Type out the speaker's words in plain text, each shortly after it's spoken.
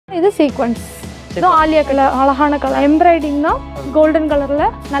இது சீக்வென்ஸ். இது ஆலியா கலர், அழகான கலர். எம்ப்ராய்டிங்னா கோல்டன் கலர்ல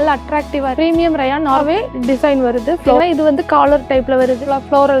நல்ல அட்ராக்டிவா பிரீமியம் ரயான் நார்வே டிசைன் வருது. இது வந்து காலர் டைப்ல வருது,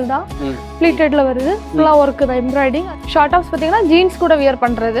 ஃப்ளோரல் தான், ப்ளீட்டட்ல வருது, ஃபுல்லா ஒர்க் தான் எம்ப்ராய்டிங். ஷார்ட் ஆஃப்ஸ் பாத்தீங்கன்னா ஜீன்ஸ் கூட வியர்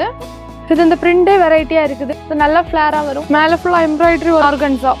பண்றது. இது இந்த பிரிண்டே வெரைட்டியா இருக்குது. இது நல்ல ஃபிளேரா வரும். மேல ஃபுல்லா எம்ப்ராய்டரி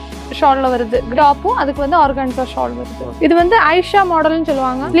ஆர்கன்ஸா ஷால்ல வருது. டாப்பும் அதுக்கு வந்து ஆர்கன்ஸா ஷால் வருது. இது வந்து ஐஷா மாடல்னு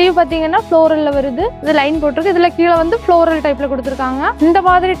சொல்லுவாங்க. ஸ்லீவ் பாத்தீங்கன்னா ஃப்ளோரல்ல வருது. இது லைன் போட்டிருக்கு. இதுல கீழே வந்து ஃப்ளோரல் டைப்ல கொடுத்துருக்காங்க. இந்த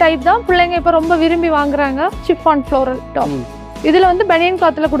மாதிரி டைப் தான் பிள்ளைங்க இப்ப ரொம்ப விரும்பி வாங்குறாங்க. Chiffon floral top. இதுல வந்து பனியன்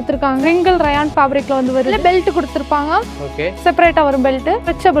கிளாத்ல கொடுத்துருக்காங்க. ரிங்கிள் ரயான் ஃபேப்ரிக்ல வந்து வருது. பெல்ட் கொடுத்துருப்பாங்க. செப்பரேட்டா வரும் பெல்ட்.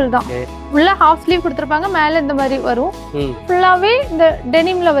 ஸ்ட்ரெச்சபிள் தான். உள்ள ஹாஃப் ஸ்லீவ் கொடுத்துருப்பாங்க. மேல இந்த மாதிரி வரும். ஃபுல்லாவே இந்த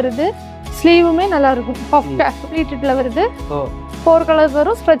டெனிம்ல வருது. ஸ்லீவுமே நல்லா இருக்கும். பஃப் ப்ளீட்டட்ல வருது. 4 கலர்ஸ்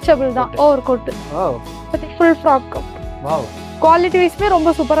வரும். ஸ்ட்ரெச்சபிள் தான். Over coat. Full frock. Quality வைஸ்மே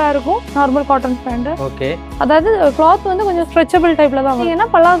ரொம்ப சூப்பரா இருக்கும். Normal cotton pant. அதாவது கிளாத் வந்து கொஞ்சம் ஸ்ட்ரெச்சபிள் டைப்ல தான் வரும். ஏன்னா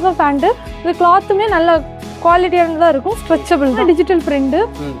பலாசோ பேண்ட். இது கிளாத்துமே நல்ல குவாலிட்டியானதா இருக்கும். ஸ்ட்ரெச்சபிள் தான். Digital print.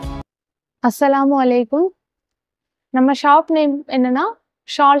 அஸ்ஸலாமு அலைக்கும். நம்ம ஷாப் நேம் என்னன்னா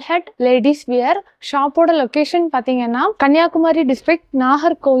ஷால் ஹட் லேடிஸ்வியர். ஷாப்போட லொகேஷன் பாத்தீங்கன்னா கன்னியாகுமரி டிஸ்ட்ரிக்ட்,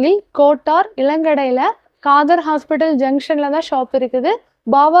 நாகர்கோயில், கோட்டார், இளங்கடையில காதர் ஹாஸ்பிட்டல் ஜங்ஷன்ல தான் ஷாப் இருக்குது.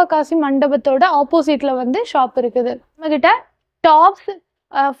 பாவாகாசிம் மண்டபத்தோட ஆப்போசிட்ல வந்து ஷாப் இருக்குது. நம்மகிட்ட டாப்ஸ்,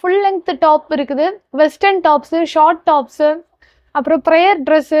 ஃபுல் லெங்த் டாப் இருக்குது, வெஸ்டர்ன் டாப்ஸ், ஷார்ட் டாப்ஸ், அப்புறம் prayer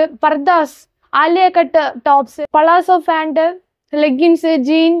dress, பர்தாஸ், Alia cut tops, palazzo pant, leggings,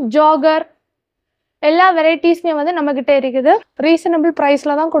 gene, ஜாகர் எல்லா வெரைட்டிஸ்மே வந்து நம்ம கிட்ட இருக்குது. ரீசனபிள்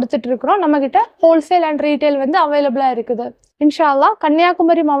பிரைஸ்ல தான் கொடுத்துட்டு இருக்கிறோம். நம்ம கிட்ட ஹோல்சேல் அண்ட் ரீட்டைல் வந்து அவைலபிளா இருக்குது. இன்ஷா அல்லாஹ்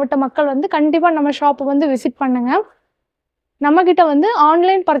கன்னியாகுமரி மாவட்ட மக்கள் வந்து கண்டிப்பா நம்ம ஷாப்பை வந்து விசிட் பண்ணுங்க. நம்ம கிட்ட வந்து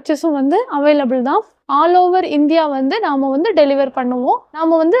ஆன்லைன் பர்ச்சேஸும் வந்து அவைலபிள் தான். ஆல் ஓவர் இந்தியா வந்து நாம வந்து டெலிவர் பண்ணுவோம்.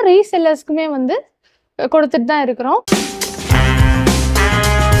 நாம வந்து ரீசெல்லர்ஸ்க்குமே வந்து கொடுத்துட்டு தான் இருக்கிறோம்.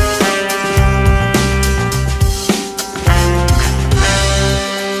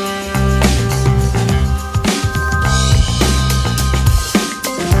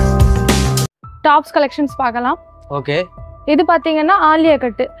 டாப்ஸ் கலெக்ஷன்ஸ் பார்க்கலாம். ஓகே. இது பாத்தீங்கன்னா ஆலியா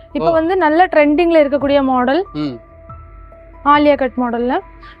கட். இப்போ வந்து நல்ல ட்ரெண்டிங்ல இருக்கக்கூடிய மாடல் ஆலியா கட் மாடல்ல.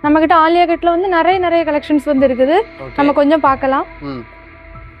 நம்ம கிட்ட ஆலியா கட்ல வந்து நிறைய கலெக்ஷன்ஸ் வந்து இருக்குது. நம்ம கொஞ்சம் பார்க்கலாம்.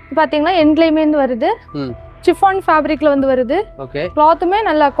 பாத்தீங்கன்னா எண்ட்லயுமே வருது. சிஃபான் ஃபேப்ரிக்ல வந்து வருது. கிளாத்துமே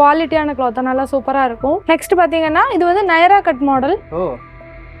நல்ல குவாலிட்டியான கிளாத், நல்லா சூப்பரா இருக்கும். நெக்ஸ்ட் பாத்தீங்கன்னா இது வந்து Nayara cut model.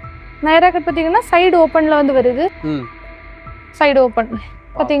 Nayara cut பாத்தீங்கன்னா சைடு ஓபன்ல வந்து வருது. சைடு ஓபன்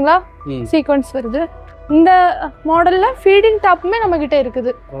பாத்தீங்களா, சீக்வென்ஸ் வருது. இந்த மாடல்ல ஃபீடிங் டாப்புமே நம்ம கிட்ட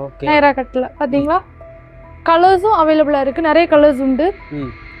இருக்குது. நயரா கட்ல பாத்தீங்களா, கலர்ஸும் அவைலபிளா இருக்கு. நிறைய கலர்ஸ் உண்டு.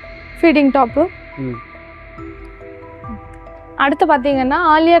 Feeding top. அடுத்து பாத்தீங்கன்னா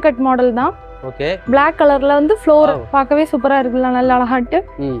ஆலியா கட் மாடல் தான். பிளாக் கலர்ல வந்து ஃப்ளோர் பார்க்கவே சூப்பரா இருக்குல்ல, நல்ல அழகாட்டு.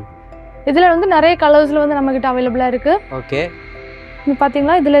 இதுல வந்து நிறைய கலர்ஸ்ல வந்து நம்ம கிட்ட அவைலபிளா இருக்கு.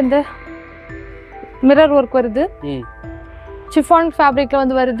 பாத்தீங்களா, இதுல இந்த மிரர் ஒர்க் வருது. சிஃபான் ஃபேப்ரிக்ல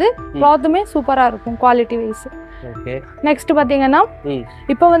வந்து வருது. கிளாத்துமே சூப்பரா இருக்கும் குவாலிட்டி வைஸ். நெக்ஸ்ட் பாத்தீங்கன்னா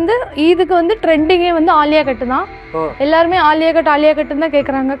இப்போ வந்து இதுக்கு வந்து ட்ரெண்டிங்கே வந்து ஆலியா கட் தான். எல்லாருமே ஆலியா கட் தான்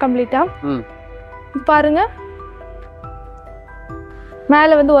கேக்குறாங்க கம்ப்ளீட்டா. பாருங்க,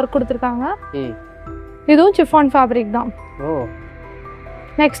 மேல வந்து ஒர்க் கொடுத்துருக்காங்க. இதுவும் சிஃபான் ஃபேப்ரிக் தான்.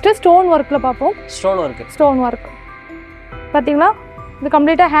 நெக்ஸ்ட் ஸ்டோன் ஒர்க்ல பாப்போம். ஸ்டோன் ஒர்க் பாத்தீங்களா, இது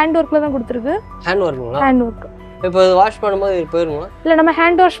கம்ப்ளீட்டா ஹேண்ட் ஒர்க்ல தான் கொடுத்துருக்கு. Hand work. இப்போ இது வாஷ் பண்ணும்போது இது போயிருமா? இல்ல, நம்ம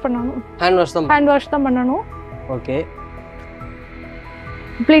ஹேண்ட் வாஷ் பண்ணனும். ஹேண்ட் வாஷ் தான் பண்ணனும். ஓகே.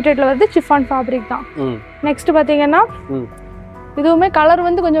 ப்ளீட்டட்ல வந்து சிஃபான் ஃபேப்ரிக் தான். நெக்ஸ்ட் பாத்தீங்கன்னா இதுவுமே கலர்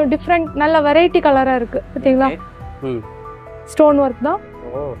வந்து கொஞ்சம் டிஃபரண்ட், நல்ல வெரைட்டி கலரா இருக்கு. பாத்தீங்களா, ஸ்டோன் ஒர்க் தான்.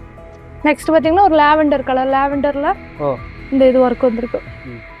 நெக்ஸ்ட் பாத்தீங்கன்னா ஒரு லாவெண்டர் கலர். லாவெண்டர்ல இந்த இது ஒர்க் வந்திருக்கு.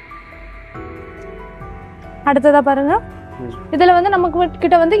 அடுத்ததா பாருங்க, இதுல வந்து நமக்கு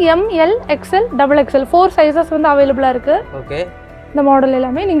கிட்ட வந்து ML, XL, XXL 4 சைஸஸ் வந்து அவைலபிளா இருக்கு. இந்த மாடல்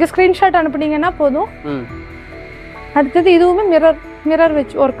எல்லாமே நீங்க ஸ்கிரீன்ஷாட் அனுப்புனீங்கன்னா போதும். அடுத்தது இதுவுமே மிரர்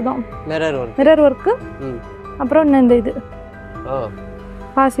வெச் ஒர்க் தான். Mirror work. அப்புறம் இந்த இது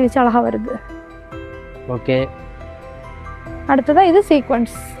பாசி வச்சு அழகா வருது. அடுத்ததா இது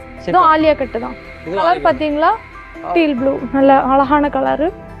சீக்வென்ஸ். இது ஆலியா கட் தான். கலர் பாத்தீங்களா, டீல் ப்ளூ, நல்ல அழகான கலர்.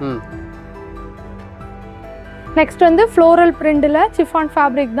 நெக்ஸ்ட் வந்து ஃப்ளோரல் பிரிண்ட்ல சிஃபான்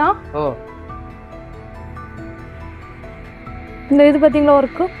ஃபேப்ரிக் தான். இந்த இது பாத்தீங்களா,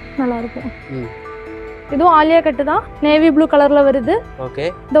 ஒர்க் நல்லா இருக்கும். இதுவும் ஆலியா கட் தான். நேவி ப்ளூ கலர்ல வருது.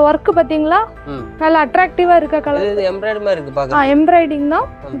 இந்த ஒர்க் பாத்தீங்களா, நல்ல அட்ராக்டிவா இருக்க கலர். இது எம்ப்ராய்டரி மாதிரி இருக்கு பாக்க. எம்ப்ராய்டிங் தான்.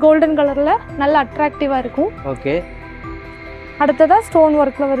 கோல்டன் கலர்ல நல்ல அட்ராக்டிவா இருக்கும். அடுத்ததா ஸ்டோன்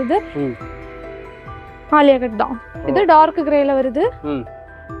ஒர்க்ல வருது. ஆலியா கட் தான். இது டார்க் கிரேல வருது.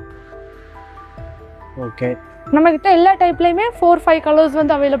 ஓகே. நம்ம கிட்ட எல்லா டைப்லயுமே 4-5 கலர்ஸ்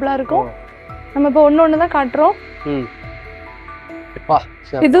வந்து அவைலபிளா இருக்கும். நம்ம இப்போ ஒண்ணு தான் காட்டுறோம்.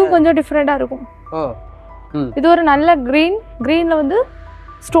 இதுவும் கொஞ்சம் டிஃபரெண்டா இருக்கும். இது ஒரு நல்ல கிரீன்ல வந்து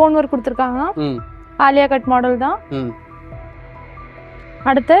ஸ்டோன் ஒர்க் கொடுத்துருக்காங்க. ஆலியா கட் மாடல் தான்.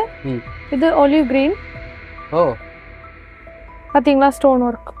 அடுத்து இது ஒலிவ் கிரீன். பாத்தீங்களா ஸ்டோன்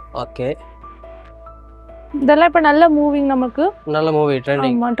ஒர்க். ஓகே. இதெல்லாம் இப்ப நல்ல மூவிங் நமக்கு. நல்ல மூவி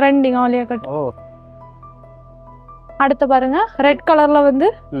ட்ரெண்டிங். ஆமா ட்ரெண்டிங் ஆலியா கட். அடுத்து பாருங்க ரெட் கலர்ல வந்து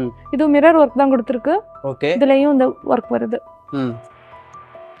இது மிரர் ஒர்க் தான் கொடுத்திருக்கு. ஓகே. இதுலயும் இந்த ஒர்க் வருது.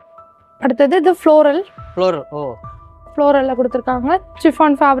 அடுத்து இது ஃப்ளோரல். ஃப்ளோரல்ல கொடுத்திருக்காங்க.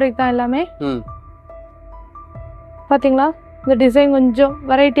 சிஃபான் ஃபேப்ரிக் தான் எல்லாமே. பாத்தீங்களா இந்த டிசைன் கொஞ்சம்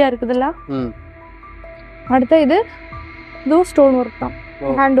வெரைட்டியா இருக்குதுல்ல. அடுத்து இது ஸ்டோன் ஒர்க் தான்.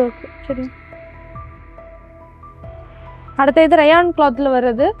 Hand work. சரி. அடுத்து இது ரயான் கிளாத்ல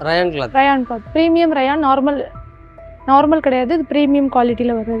வருது. Rayon cloth premium rayon. Normal கிடையாது. இது பிரீமியம்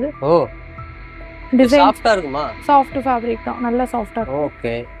குவாலிட்டில வருது. டிசைன் சாஃப்ட்டா இருக்குமா? சாஃப்ட் ஃபேப்ரிக் தான். நல்ல சாஃப்ட்டா இருக்கும்.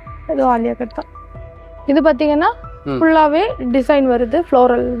 ஓகே. இது ஆலியா கட் தான். இது பாத்தீங்கன்னா ஃபுல்லாவே டிசைன் வருது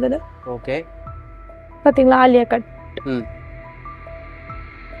ஃப்ளோரல் இதுல. ஓகே. பாத்தீங்களா ஆலியா கட்.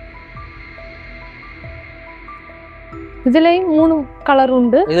 இதுலயும் 3 கலர்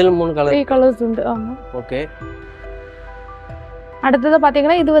உண்டு. இதுல 3 கலர்ஸ் உண்டு. ஆமா. ஓகே. அடுத்தது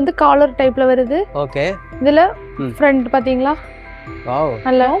பாத்தீங்கன்னா இது வந்து காலர் டைப்ல வருது. ஓகே. இதுல ஃப்ரண்ட் பாத்தீங்களா? வாவ்.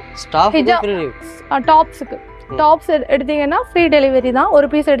 நல்ல ஸ்டாஃப் ஃப்ரீ. டாப்ஸ் எடுத்தீங்கன்னா ஃப்ரீ டெலிவரி தான். ஒரு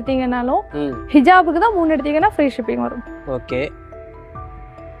பீஸ் எடுத்தீங்கனாலும். ஹிஜாபுக்கு தான் 3 எடுத்தீங்கன்னா ஃப்ரீ ஷிப்பிங் வரும். ஓகே.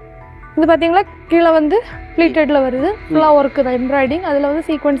 இது பாத்தீங்களா கீழ வந்து ப்ளீட்டட்ல வருது. ஃபுல்லா ஒர்க் தான் எம்ப்ராய்டிங். அதுல வந்து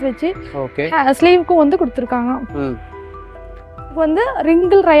சீக்வென்ஸ் வெச்சு ஓகே ஸ்லீவ்க்கும் வந்து கொடுத்திருக்காங்க. இது வந்து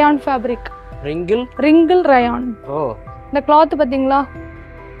wrinkle rayon fabric. Wrinkle rayon. இந்த கிளாத் பாத்தீங்களா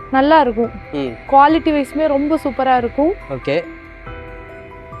நல்லா இருக்கும். குவாலிட்டி வைஸ்மே ரொம்ப சூப்பரா இருக்கும். ஓகே.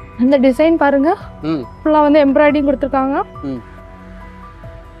 இந்த டிசைன் பாருங்க. ஃபுல்லா வந்து எம்ப்ராய்டிங் கொடுத்திருக்காங்க.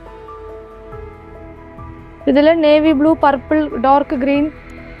 இதுல navy blue, purple, dark green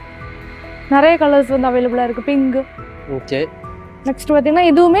நிறைய கலர்ஸ் வந்து அவைலபிளா இருக்கு. பிங்க். ஓகே. நெக்ஸ்ட் பாத்தீங்கன்னா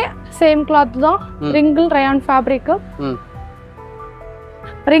இதுவுமே சேம் கிளாத் தான். Wrinkle rayon fabric.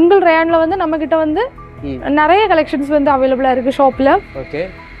 ரிங்கிள் ரயான்ல வந்து நம்ம கிட்ட வந்து நிறைய கலெக்ஷன்ஸ் வந்து அவைலபிளா இருக்கு ஷாப்ல. ஓகே.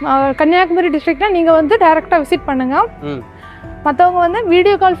 கன்னியாகுமரி டிஸ்ட்ரிக்ட்ல நீங்க வந்து டைரக்டா விசிட் பண்ணுங்க. மத்தவங்க வந்து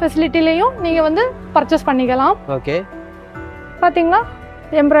வீடியோ கால் ஃபெசிலிட்டிலயும் நீங்க வந்து பர்ச்சேஸ் பண்ணிக்கலாம். ஓகே. பாத்தீங்களா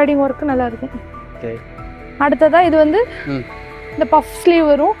எம்ப்ராய்டிங் ஒர்க் நல்லா இருக்கும். ஓகே. அடுத்ததா இது வந்து இந்த பஃப் ஸ்லீவ்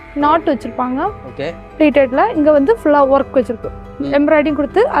வரும். நாட் வச்சிருப்பாங்க. ஓகே. ப்ளீட்டட்ல இங்க வந்து ஃபுல்லா ஒர்க் வச்சிருக்கு. எம்ப்ராய்டிங்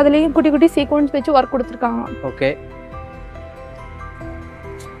கொடுத்து அதுலயும் குட்டி குட்டி சீக்வென்ஸ் வச்சு ஒர்க் கொடுத்திருக்காங்க. ஓகே.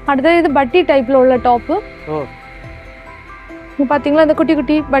 அடுத்து இது பட்டி டைப்ல உள்ள டாப். பாத்தீங்களா இந்த குட்டி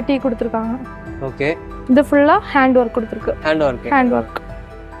குட்டி பட்டி கொடுத்திருக்காங்க. ஓகே. இது ஃபுல்லா ஹேண்ட் ஒர்க் கொடுத்திருக்கு. Hand work.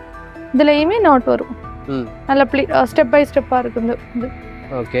 இதுலயுமே நாட் வரும். நல்ல ஸ்டெப் பை ஸ்டெப்பா இருக்கு இது.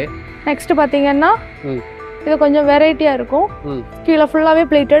 ஓகே. நெக்ஸ்ட் பாத்தீங்கன்னா இது கொஞ்சம் வெரைட்டியா இருக்கும். கீழ ஃபுல்லாவே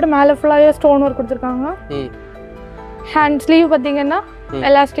ப்ளீட்டட், மேல ஃபுல்லாவே ஸ்டோன் ஒர்க் கொடுத்திருக்காங்க. ஹேண்ட் ஸ்லீவ் பாத்தீங்கன்னா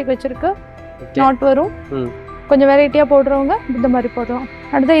எலாஸ்டிக் வச்சிருக்கு. நாட் வரும். கொஞ்சம் வெரைட்டியா போடுறவங்க இந்த மாதிரி போடலாம்.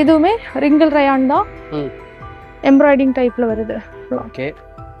 அடுத்து இதுவுமே ரிங்கிள் ரயான் தான். எம்ப்ராய்டிங் டைப்ல வருது. ஓகே.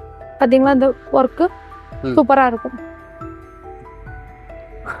 பாத்தீங்களா இந்த ஒர்க் சூப்பரா இருக்கும்.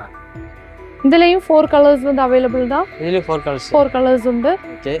 இதுலயும் 4 கலர்ஸ் வந்து அவைலபிள் தான். இதுலயும் 4 கலர்ஸ் உண்டு.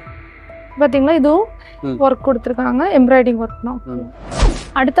 ஓகே. பாத்தீங்களா இதுவும் ஒர்க் கொடுத்திருக்காங்க. எம்ப்ராய்டிங் ஒர்க் தான்.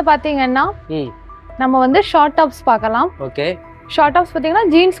 அடுத்து பாத்தீங்கன்னா நம்ம வந்து ஷார்ட் டாப்ஸ் பார்க்கலாம். ஓகே. ஷார்ட் டாப்ஸ் பாத்தீங்கன்னா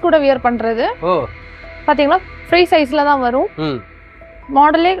ஜீன்ஸ் கூட வியர் பண்றது. பாத்தீங்களா ஃப்ரீ சைஸ்ல தான் வரும்.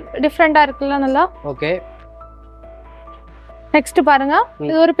 மாடலே டிஃபரெண்டா இருக்குல்ல நல்லா. ஓகே. நெக்ஸ்ட் பாருங்க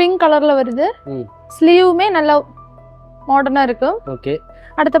இது ஒரு பிங்க் கலர்ல வருது. ஸ்லீவுமே நல்லா மாடர்னா இருக்கு. ஓகே.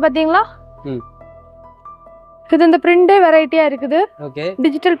 அடுத்து பாத்தீங்களா இது இந்த பிரிண்டே வெரைட்டியா இருக்குது. ஓகே.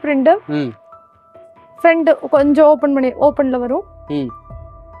 Digital print. ஃப்ரண்ட் கொஞ்சம் ஓபன்ல வரும்.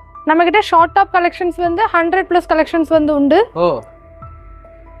 நம்ம கிட்ட ஷார்ட் டாப் கலெக்ஷன்ஸ் வந்து 100+ கலெக்ஷன்ஸ் வந்து உண்டு.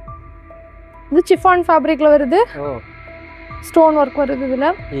 இது சிஃபான் ஃபேப்ரிக்ல வருது. ஸ்டோன் ஒர்க் வருது இதுல.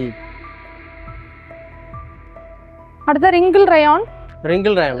 அடுத்து ரிங்கிள் ரயான்.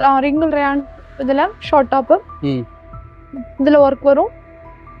 ரிங்கிள் ரயான் இதுல ஷார்ட் டாப். இதுல ஒர்க் வரும்.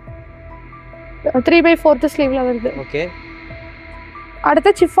 3/4 ஸ்லீவ்ல வருது. ஓகே. அடுத்து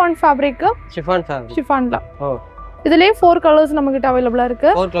சிஃபான் ஃபேப்ரிக். சிஃபான்ல. இதுலயே 4 கலர்ஸ் நம்ம கிட்ட அவைலபிளா இருக்கு.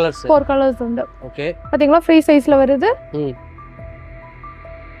 4 கலர்ஸ் உண்டு. ஓகே. பாத்தீங்களா ஃப்ரீ சைஸ்ல வருது.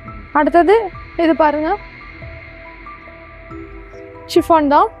 அடுத்தது இது பாருங்க சிஃபான்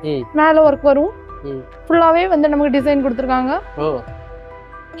தான். மேல ஒர்க் வரும். ஃபுல்லாவே வந்து நமக்கு டிசைன் கொடுத்திருக்காங்க.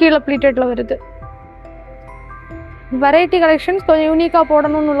 கீழ ப்ளீட்டட்ல வருது. வெரைட்டி கலெக்ஷன்ஸ் கொஞ்சம் யூனிக்கா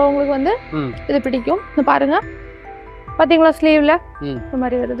போடணும்னு உள்ளவங்களுக்கு வந்து இது பிடிக்கும். இது பாருங்க பாத்தீங்களா ஸ்லீவ்ல இந்த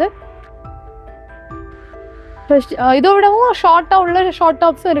மாதிரி வருது. இதை விடவும் ஷார்ட்டா உள்ள ஷார்ட்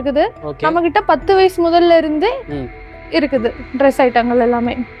டாப்ஸும் இருக்குது. நம்ம கிட்ட 10 வயசு முதல்ல இருந்து இருக்குது ட்ரெஸ் ஐட்டங்கள்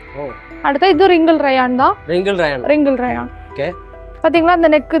எல்லாமே. அடுத்து இது ரிங்கிள் ரயான் தான். ரிங்கிள் ரயான் பாத்தீங்களா இந்த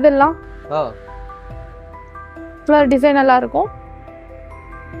நெக் இதெல்லாம் ஃபுல்லா டிசைன் நல்லா இருக்கும்.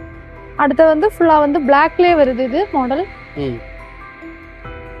 அடுத்து வந்து ஃபுல்லா வந்து பிளாக்லயே வருது இது மாடல்.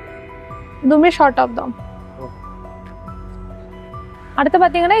 இதுவுமே ஷார்ட் டாப் தான். அடுத்து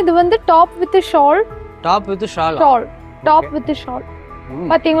பாத்தீங்கன்னா இது வந்து top with shawl. Top with shawl. Top with shawl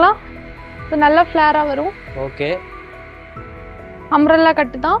பாத்தீங்களா இது நல்ல ஃபிளேரா வரும். ஓகே அம்ப்ரெல்லா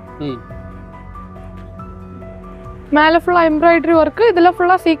கட் தான். மேல ஃபுல்லா எம்ப்ராய்டரி வர்க், இதுல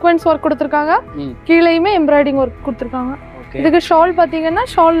ஃபுல்லா சீக்வென்ஸ் வர்க் கொடுத்திருக்காங்க. கீழேயுமே எம்ப்ராய்டிங் வர்க் கொடுத்திருக்காங்க. இதுக்கு ஷால் பாத்தீங்கன்னா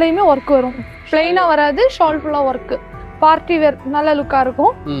ஷால்லையுமே வர்க் வரும். பிளைனா வராது, ஷால் ஃபுல்லா வர்க். பார்ட்டி வேர் நல்ல லுக்கா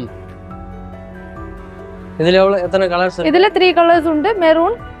இருக்கும். இதுல எத்தனை கலர்ஸ்? இதுல 3 கலர்ஸ் உண்டு.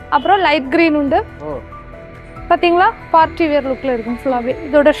 மெரூன் அப்புறம் லைட் கிரீன் உண்டு. பாத்தீங்களா பார்ட்டி வேர் லுக்ல இருக்கும் ஃபுல்லாவே.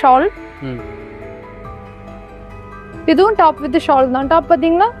 இதோட ஷால் இதுவும் டாப் வித் ஷால் தான். டாப்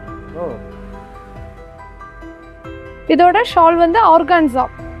பாத்தீங்களா இதோட ஷால் வந்து ஆர்கான்சா.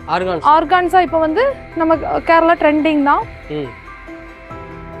 ஆர்கான்சா இப்போ வந்து நம்ம கேரளா ட்ரெண்டிங் தான்.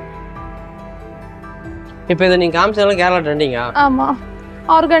 இப்போ இத நீங்க காமிச்சதெல்லாம் கேரளா ட்ரெண்டிங்கா? ஆமா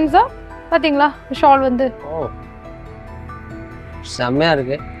ஆர்கான்சா பாத்தீங்களா ஷால் வந்து செமையா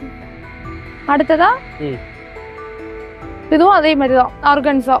இருக்கு. அடுத்ததா இதுவும் அதே மாதிரி தான்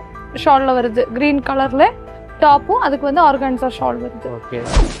ஆர்கான்சா ஷால்ல வருது. கிரீன் கலர்ல டாப்பும் அதுக்கு வந்து ஆர்கான்சா ஷால் வருது. ஓகே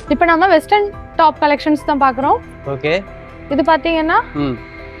இப்போ நம்ம வெஸ்டர்ன் டாப் கலெக்ஷன்ஸ் தான் பார்க்குறோம். ஓகே இது பாத்தீங்கன்னா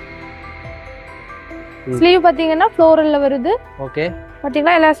ஸ்லீவ் பாத்தீங்கன்னா ஃப்ளோரல்ல வருது. ஓகே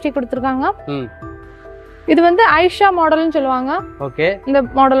பாத்தீங்களா எலாஸ்டிக் கொடுத்திருக்காங்க. இது வந்து ஐஷா மாடல்னு சொல்லுவாங்க. ஓகே இந்த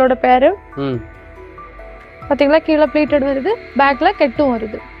மாடலோட பேரு. பாத்தீங்களா கீழே ப்ளீட்டட் வருது, பேக்ல கெட்டும்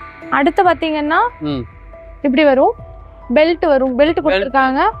வருது. அடுத்து பாத்தீங்கன்னா இப்படி வரும், பெல்ட் வரும். பெல்ட்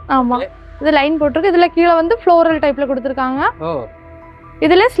கொடுத்திருக்காங்க. ஆமா இது லைன் போட்டிருக்கு. இதுல கீழே வந்து ஃப்ளோரல் டைப்ல கொடுத்திருக்காங்க.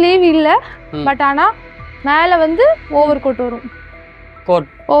 இதுல ஸ்லீவ் இல்ல, பட் ஆனா மேல வந்து ஓவர் கோட் வரும்.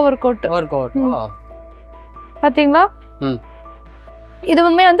 ஓவர் கோட் பாத்தீங்களா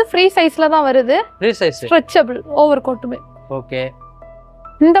இதுவுமே வந்து ஃப்ரீ சைஸ்ல தான் வருது. Free size stretchable over கோட்டுமே. Okay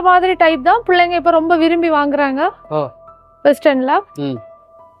இந்த மாதிரி டைப் தான் பிள்ளைங்க இப்ப ரொம்ப விரும்பி வாங்குறாங்க வெஸ்டர்ன்ல.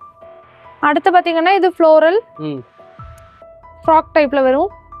 அடுத்து பாத்தீங்கன்னா இது ஃப்ளோரல் ஃப்ராக் டைப்ல வரும்.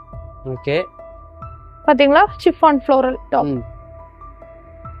 ஓகே பாத்தீங்களா சிஃபான் ஃப்ளோரல் டாப்.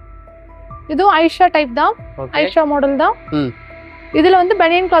 இதுவும் ஐஷா டைப் தான். ஐஷா மாடல் தான். இதுல வந்து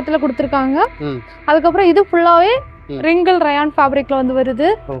பனியன் கிளாத்ல கொடுத்திருக்காங்க. அதுக்கப்புறம் இது ஃபுல்லாவே ரிங்கிள் ரயான் ஃபேப்ரிக்ல வந்து வருது.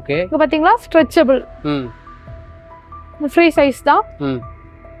 ஓகே இங்க பாத்தீங்களா ஸ்ட்ரெச்சபிள் ஃப்ரீ சைஸ் தான்.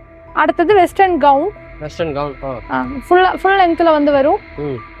 அடுத்து western gown. Western gown full லெங்த்ல வந்து வரும்.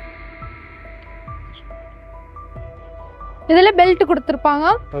 இதுல பெல்ட் கொடுத்திருப்பாங்க.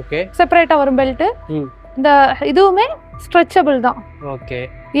 ஓகே செப்பரேட்டா வரும் பெல்ட். இந்த இதுவுமே ஸ்ட்ரெச்சபிள் தான். ஓகே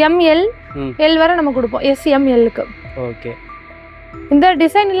எம்எல் எல் வரை நம்ம கொடுப்போம். எஸ்எம்எல்க்கு. ஓகே இந்த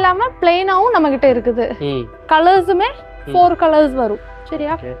டிசைன் இல்லாம பிளைனாவும் நம்ம கிட்ட இருக்குது. கலர்ஸுமே 4 கலர்ஸ் வரும்.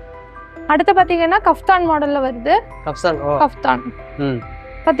 சரியா? அடுத்து பாத்தீங்கன்னா கஃப்தான் மாடல்ல வருது. கஃப்தான்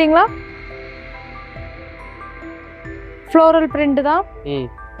பாத்தீங்களா ஃப்ளோரல் பிரிண்ட் தான்.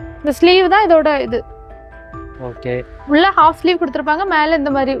 இந்த ஸ்லீவ் தான் இதோட இது. ஓகே உள்ள ஹாஃப் ஸ்லீவ் கொடுத்திருப்பாங்க, மேல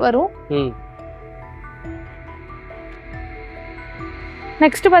இந்த மாதிரி வரும்.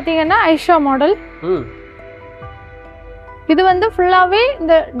 நெக்ஸ்ட் பாத்தீங்கன்னா ஐஷா மாடல். இது வந்து ஃபுல்லாவே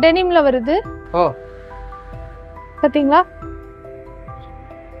இந்த டெனிம்ல வருது. பாத்தீங்களா?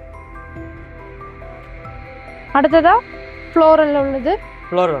 அடுத்ததா ஃப்ளோரல்ல உள்ளது.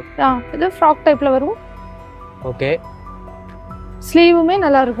 இது ஃப்ராக் டைப்ல வரும். ஓகே ஸ்லீவுமே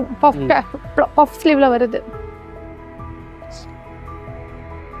நல்லா இருக்கும். பஃப் ஸ்லீவ்ல வருது.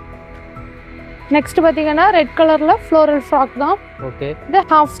 நெக்ஸ்ட் பாத்தீங்கன்னா ரெட் கலர்ல ஃப்ளோரல் ஃப்ராக் தான். ஓகே இது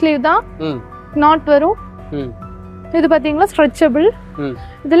ஹாஃப் ஸ்லீவ் தான். நாட் வரும். இது பாத்தீங்களா ஸ்ட்ரெச்சபிள்.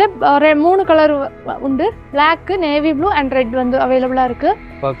 இதுல 3 கலர் உண்டு. Black, navy blue and red வந்து அவைலபிளா இருக்கு.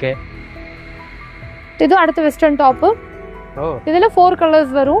 ஓகே இது அடுத்து வெஸ்டர்ன் டாப். இதுல 4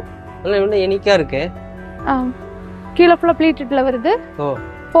 கலர்ஸ் வரும். நல்ல யூனிக்கா இருக்கு. கீழ ஃபுல்லா ப்ளீட்டட்ல வருது.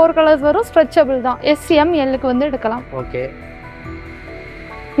 4 கலர்ஸ் வரும். ஸ்ட்ரெச்சபிள் தான். SML க்கு வந்து எடுக்கலாம். ஓகே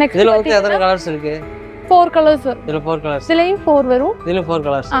நெக்ஸ்ட் இதுல வந்து எத்தனை கலர்ஸ் இருக்கு? 4 கலர்ஸ் வரும். இதுல 4 கலர்ஸ். இதுலயும் 4 வரும். இதுல 4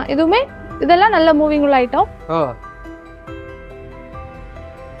 கலர்ஸ். இதுவுமே இதெல்லாம் நல்ல மூவிங் உள்ள ஐட்டம்.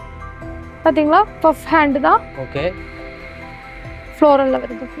 பாத்தீங்களா பஃப் ஹேண்ட் தான். ஓகே ஃப்ளோரல்ல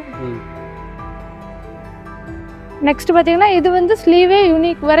வருது. நெக்ஸ்ட் பாத்தீங்கன்னா இது வந்து ஸ்லீவே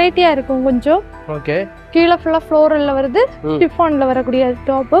யூனிக் வெரைட்டியா இருக்கும் கொஞ்சம். ஓகே. கீழ ஃபுல்லா ஃப்ளோரல்ல வருது. ஷிஃபான்ல வரக்கூடிய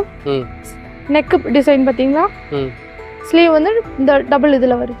டாப். நெக் டிசைன் பாத்தீங்களா? ஸ்லீவ் வந்து இந்த டபுள்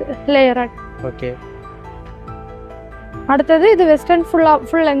இதுல வருது லேயர். ஓகே. அடுத்தது இது வெஸ்டர்ன்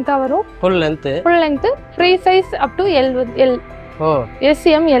ஃபுல் லெங்தா வரும். Full length free size up to L. S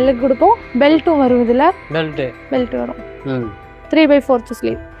M L க்கு கொடுப்போம். பெல்ட்டும் வரும் இதுல. பெல்ட் வரும். 3/4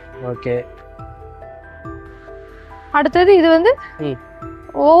 ஸ்லீவ். ஓகே. அடுத்தது இது வந்து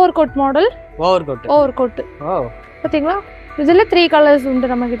over coat model. Over coat. பாத்தீங்களா? இதுல 3 கலர்ஸ்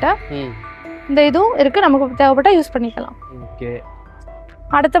உண்டு நம்ம கிட்ட. இந்த இதுவும் இருக்கு, நமக்கு தேவைப்பட்டா யூஸ் பண்ணிக்கலாம். ஓகே.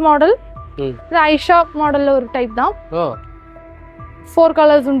 அடுத்த மாடல் இது ஐஷாப் மாடல்ல ஒரு டைப் தான். 4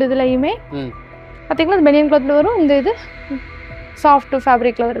 கலர்ஸ் உண்டு இதுலயுமே. பாத்தீங்களா இது பெனியன் கிளாத்ல வரும். இந்த இது சாஃப்ட்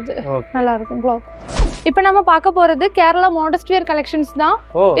ஃபேப்ரிக்ல வருது. நல்லா இருக்கும் கிளாத். இப்போ நம்ம பார்க்க போறது கேரளா மாடஸ்ட்வேர் கலெக்ஷன்ஸ் தான்.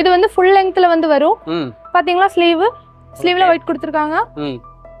 இது வந்து ஃபுல் லெங்த்ல வந்து வரும். பாத்தீங்களா ஸ்லீவ்ல ஒயிட் கொடுத்திருக்காங்க.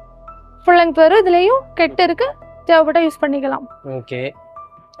 ஃபுல் லெங்த் வரும். இதுலயும் கெட் இருக்கு, தேவைப்பட்டா யூஸ் பண்ணிக்கலாம். ஓகே.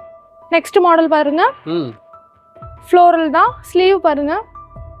 நெக்ஸ்ட் மாடல் பாருங்க. ஃப்ளோரல் தான். ஸ்லீவ் பாருங்க.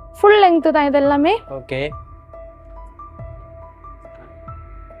 ஃபுல் லெங்த் தான் இது எல்லாமே. ஓகே.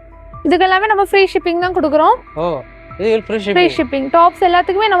 இதுக்கு எல்லாமே நம்ம ஃப்ரீ ஷிப்பிங் தான் கொடுக்குறோம். Free shipping. டாப்ஸ்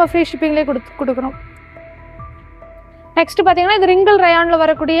எல்லாத்துக்குமே நம்ம ஃப்ரீ ஷிப்பிங்லேயே கொடுக்குறோம். நெக்ஸ்ட் பாத்தீங்கன்னா இது ரிங்கிள் ரயான்ல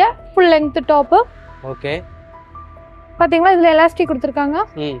வரக்கூடிய ஃபுல் லெங்த் டாப். ஓகே. பாத்தீங்களா இதுல எலாஸ்டிக் கொடுத்திருக்காங்க.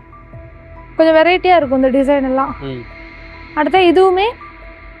 கொஞ்சம் வெரைட்டியா இருக்கும் இந்த டிசைன் எல்லாம். அடுத்து இதுவுமே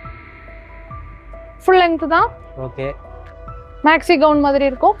ஃபுல் லெங்த் தான். ஓகே. மேக்ஸி கவுன் மாதிரி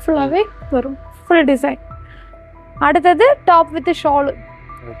இருக்கும். ஃபுல்லாவே வரும். Full design. அடுத்தது டாப் வித் ஷால்.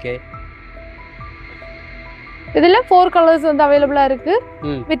 ஓகே. இதுல 4 கலர்ஸ் வந்து அவைலபிளா இருக்கு.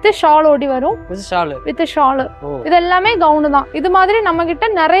 வித் ஷால் ஓடி வரும். With shawl. இது எல்லாமே கவுன் தான். இது மாதிரி நம்ம கிட்ட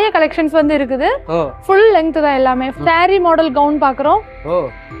நிறைய கலெக்ஷன்ஸ் வந்து இருக்குது. ஃபுல் லெங்த் தான் எல்லாமே. சாரி மாடல் கவுன் பாக்குறோம்.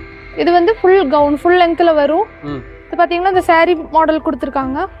 இது வந்து ஃபுல் கவுன் ஃபுல் லெங்த்ல வரும். இது பாத்தீங்கன்னா இந்த சாரி மாடல்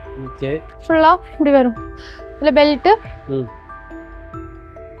கொடுத்திருக்காங்க. ஓகே. ஃபுல்லா இப்படி வரும். இதுல பெல்ட்.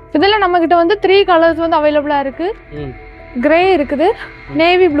 இதுல நம்ம கிட்ட வந்து 3 கலர்ஸ் வந்து அவைலபிளா இருக்கு. கிரே இருக்குது,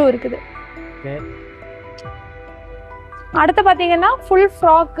 நேவி ப்ளூ இருக்குது. அடுத்து பாத்தீங்கன்னா ஃபுல்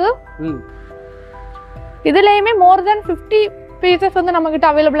ஃப்ராக். இதுலயுமே மோர் தென் 50 பீசஸ் வந்து நம்ம கிட்ட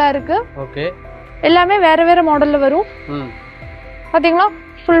அவைலபிளா இருக்கு. ஓகே. எல்லாமே வேற வேற மாடல்ல வரும். பாத்தீங்களா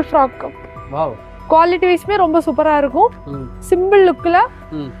ஃபுல் ஃப்ராக். வாவ். குவாலிட்டி வைஸ்மே ரொம்ப சூப்பரா இருக்கும். சிம்பிள் லுக்ல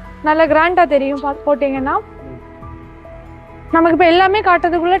நல்ல கிராண்டா தெரியும் போட்டீங்கன்னா. நமக்கு இப்ப எல்லாமே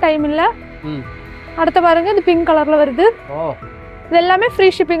காட்டுறதுக்குள்ள டைம் இல்ல. அடுத்து பாருங்க இது பிங்க் கலர்ல வருது. இது எல்லாமே ஃப்ரீ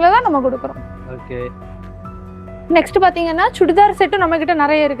ஷிப்பிங்ல தான் நம்ம கொடுக்குறோம். ஓகே. நெக்ஸ்ட் பாத்தீங்கன்னா சுடிதார் செட்டும் நம்ம கிட்ட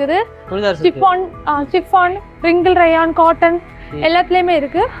நிறைய இருக்குது. சிஃபான், ரிங்கிள் ரயான், காட்டன் எல்லாத்துலயுமே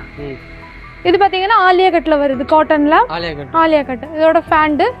இருக்கு. இது பாத்தீங்கன்னா ஆலியா கட்ல வருது. காட்டன்ல ஆலியா கட். இதோட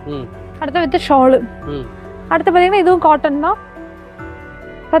ஃபேண்ட். அடுத்து வித் ஷால். அடுத்து பாத்தீங்கன்னா இதுவும் காட்டன் தான்.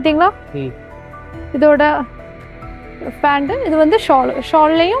 பாத்தீங்களா இதோட பேண்ட். இது வந்து ஷால்.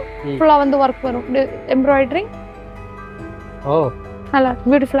 ஷால்லையும் ஃபுல்லா வந்து ஒர்க் வரும். எம்ப்ராய்டரி. நல்லா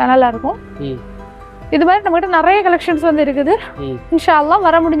பியூட்டிஃபுல்லா நல்லா இருக்கும். இது மாதிரி நம்ம கிட்ட நிறைய கலெக்ஷன்ஸ் வந்து இருக்குது. இன்ஷா அல்லாஹ்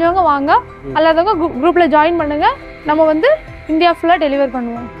வர முடிஞ்சவங்க வாங்க, அல்லாதவங்க குரூப்ல ஜாயின் பண்ணுங்க. நம்ம வந்து இந்தியா ஃபுல்லா டெலிவர்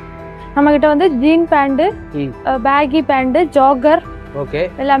பண்ணுவோம். நம்ம கிட்ட வந்து ஜீன் பேண்ட், பேகி பேண்ட், ஜாகர்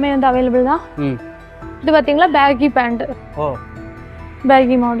எல்லாமே வந்து அவைலபிள் தான். இது பாத்தீங்களா baggy pant.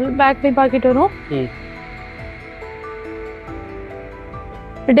 Baggy model. Back packet வரும்.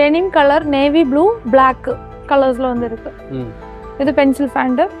 Denim colour, navy blue, black கலர்ஸ்ல வந்து இருக்கு. இது பென்சில்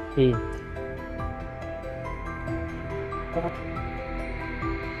பேண்ட்.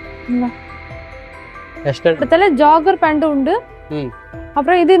 அடுத்தல ஜாகர் பேண்ட் உண்டு.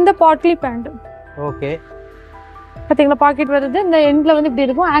 அப்புறம் இது இந்த பாட்லி பேண்ட். ஓகே. பாத்தீங்களா பாக்கெட் வருது. இந்த எண்ட்ல வந்து இப்படி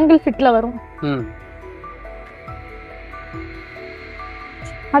இருக்கும். ஆங்கிள் ஃபிட்ல வரும்.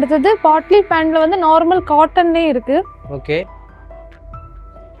 அடுத்தது பாட்லி பேண்ட்ல வந்து நார்மல் காட்டன்லயே இருக்கு. ஓகே.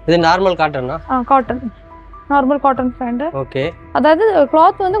 இது normal காட்டனா? Cotton. Normal cotton pant. Okay. அதாவது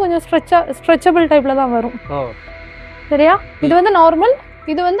கிளாத் வந்து கொஞ்சம் ஸ்ட்ரெச்சபிள் டைப்ல தான் வரும். சரியா? இது வந்து நார்மல்.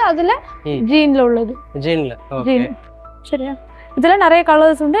 இது வந்து அதுல ஜீன்ல உள்ளது. ஜீன்ல. ஓகே. சரியா? இதுல நிறைய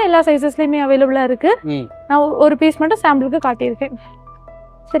கலர்ஸ் உண்டு. எல்லா சைஸஸ்லயுமே அவைலபிளா இருக்கு. நான் ஒரு பீஸ் மட்டும் சாம்பிளுக்கு காட்டியிருக்கேன்.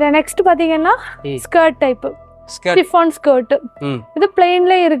 சரி. நெக்ஸ்ட் பாத்தீங்கன்னா ஸ்கர்ட் டைப். Chiffon skirt. இது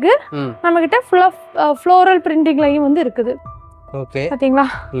பிளெயின்ல இருக்கு. நம்ம கிட்ட ஃபுல்லா ஃப்ளோரல் பிரிண்டிங்லயும் வந்து இருக்குது. ஓகே. பாத்தீங்களா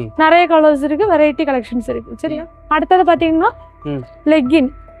நிறைய கலர்ஸ் இருக்கு. வெரைட்டி கலெக்ஷன்ஸ் இருக்கு. சரியா? அடுத்தது பாத்தீங்கன்னா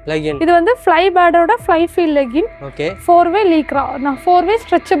லெகின். இது வந்து fly பேடோட fly feel legging. Okay. 4-வே லீக்ரா. நான் 4-வே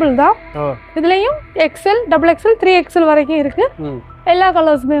ஸ்ட்ரெச்சபிள் தான். இதுலயும் XL, XXL, 3XL வரைக்கும் இருக்கு. எல்லா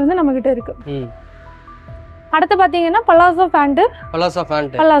கலர்ஸுமே வந்து நம்ம கிட்ட இருக்கு. அடுத்து பாத்தீங்கன்னா பலாசோ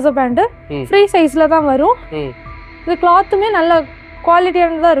பேண்ட் ஃப்ரீ சைஸ்ல தான் வரும். இது கிளாத்துமே நல்ல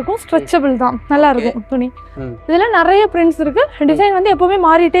குவாலிட்டியானதா இருக்கும், ஸ்ட்ரெச்சபிள் தான், நல்லா இருக்கும் துணி. இதுல நிறைய பிரிண்ட்ஸ் இருக்கு. டிசைன் வந்து எப்பவுமே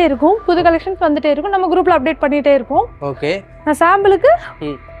மாறிட்டே இருக்கும், புது கலெக்ஷன்ஸ் வந்துட்டே இருக்கும், நம்ம குரூப்ல அப்டேட் பண்ணிட்டே இருப்போம். ஓகே, நான் சாம்பிளுக்கு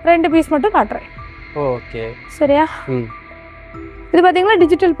 2 பீஸ் மட்டும் காட்டுறேன். ஓகே, சரியா? இது பாத்தீங்கன்னா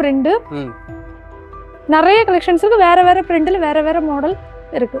டிஜிட்டல் பிரிண்ட். நிறைய கலெக்ஷன்ஸ் இருக்கு, வேற வேற பிரிண்ட்ல வேற வேற மாடல்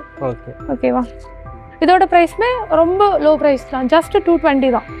இருக்கு. ஓகேவா? இதோட பிரைஸ்மே ரொம்ப லோ பிரைஸ் தான், ஜஸ்ட்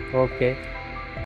 220 தான். ஓகே.